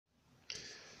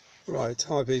Right,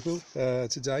 hi people.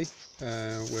 Today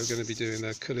we're going to be doing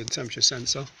a coolant temperature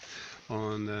sensor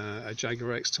on a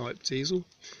Jaguar X type diesel.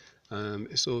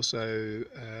 It's also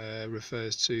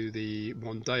refers to the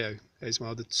Mondeo as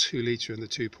well, the 2 litre and the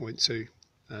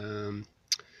 2.2.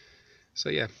 So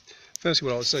yeah, firstly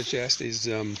what I would suggest is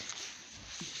on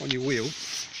your wheel,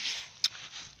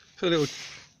 put a little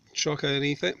shock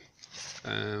underneath it.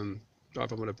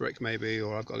 Either on a brick maybe,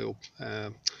 or I've got a little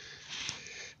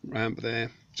ramp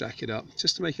there, jack it up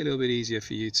just to make it a little bit easier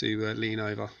for you to lean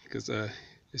over, because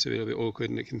it's a little bit awkward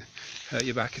and it can hurt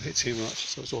your back a bit too much,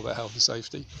 so it's all about health and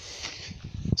safety.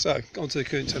 So onto the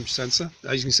coolant temperature sensor.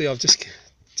 As you can see, I've just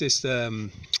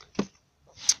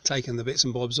taken the bits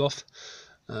and bobs off.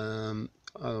 I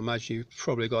imagine you've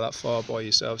probably got that far by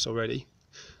yourselves already.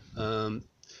 And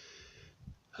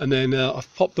then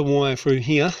I've popped the wire through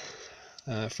here,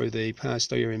 through the power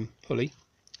steering pulley.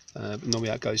 Normally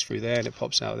that goes through there and it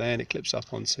pops out there and it clips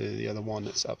up onto the other one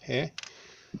that's up here.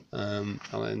 And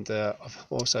I've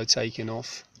also taken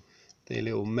off the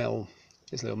little metal,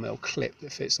 this little metal clip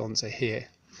that fits onto here.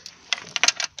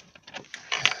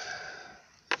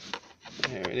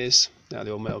 There it is, that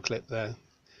little metal clip there.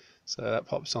 So that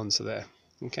pops onto there.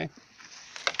 Okay,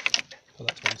 put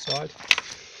that to one side.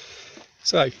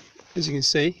 So as you can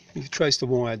see, you can trace the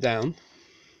wire down.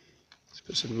 Let's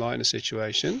put some light in the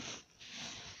situation.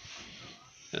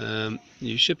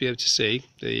 You should be able to see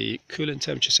the coolant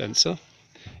temperature sensor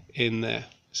in there.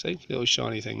 See, little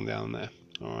shiny thing down there.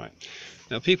 All right.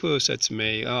 Now people have said to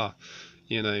me,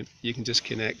 you know, you can just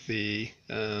connect the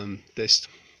this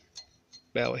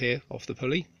belt here off the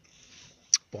pulley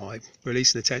by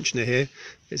releasing the tensioner here.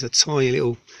 There's a tiny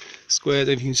little square,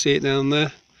 if you can see it down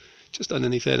there, just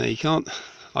underneath there. Now you can't,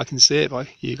 I can see it, but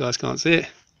you guys can't see it.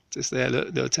 Just there,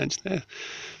 little tension there.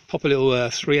 Pop a little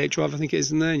 3/8 drive, I think it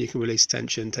is, in there, and you can release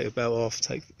tension, take the belt off,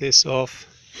 take this off,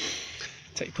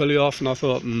 take the pulley off. And I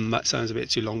thought, that sounds a bit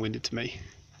too long-winded to me.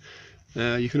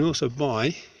 You can also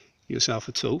buy yourself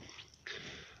a tool,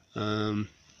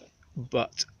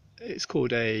 but it's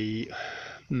called a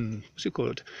what's it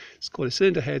called? It's called a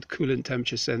cylinder head coolant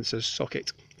temperature sensor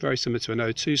socket. Very similar to an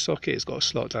O2 socket. It's got a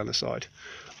slot down the side.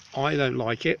 I don't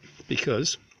like it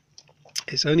because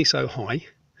it's only so high.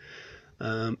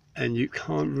 And you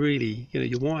can't really, you know,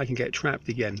 your wire can get trapped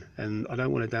again, and I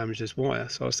don't want to damage this wire.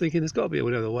 So I was thinking there's got to be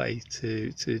another way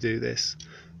to do this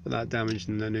without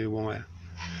damaging the new wire.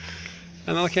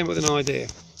 And I came up with an idea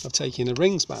of taking a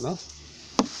ring spanner,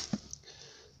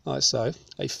 like so,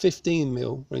 a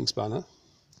 15mm ring spanner.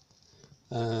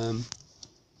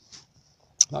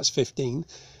 That's 15,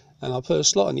 and I'll put a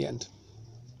slot on the end,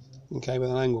 okay, with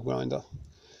an angle grinder.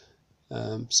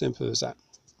 Simple as that.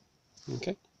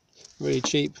 Okay. Really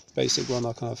cheap, basic one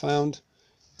I kind of found,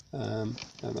 and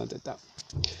I did that.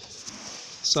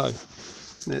 So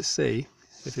let's see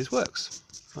if this works.